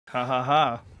Ha ha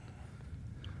ha.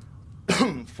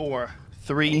 4,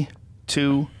 3,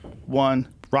 2, 1.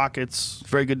 Rockets.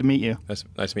 Very good to meet you. Nice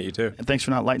to meet you too. And thanks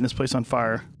for not lighting this place on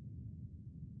fire.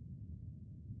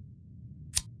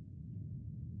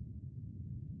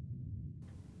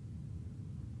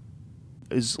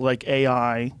 Is like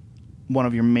AI one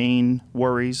of your main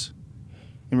worries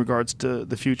in regards to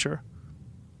the future?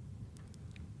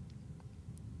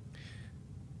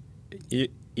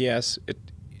 Yes,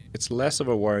 it's less of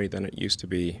a worry than it used to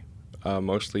be,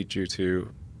 mostly due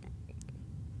to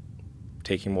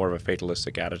taking more of a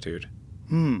fatalistic attitude.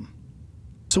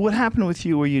 So what happened with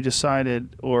you where you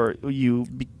decided, or you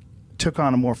took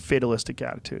on a more fatalistic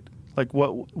attitude? Like,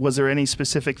 what was there any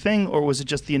specific thing, or was it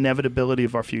just the inevitability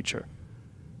of our future?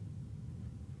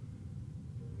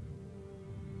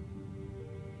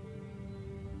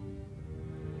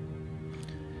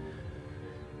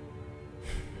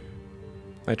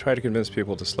 I try to convince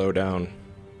people to slow down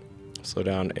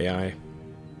AI,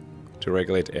 to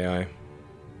regulate AI.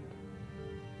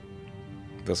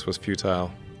 This was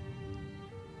futile.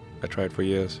 I tried for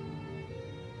years.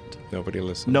 Nobody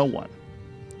listened. No one.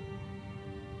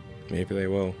 Maybe they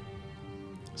will.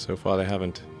 So far they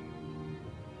haven't.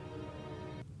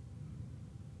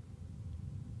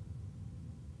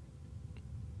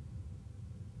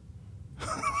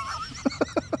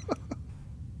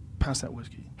 Pass that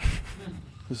whiskey.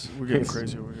 We're getting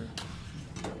crazy over here.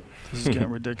 This is getting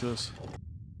ridiculous.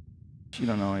 You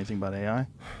don't know anything about AI?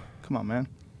 Come on, man.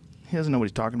 He doesn't know what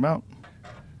he's talking about.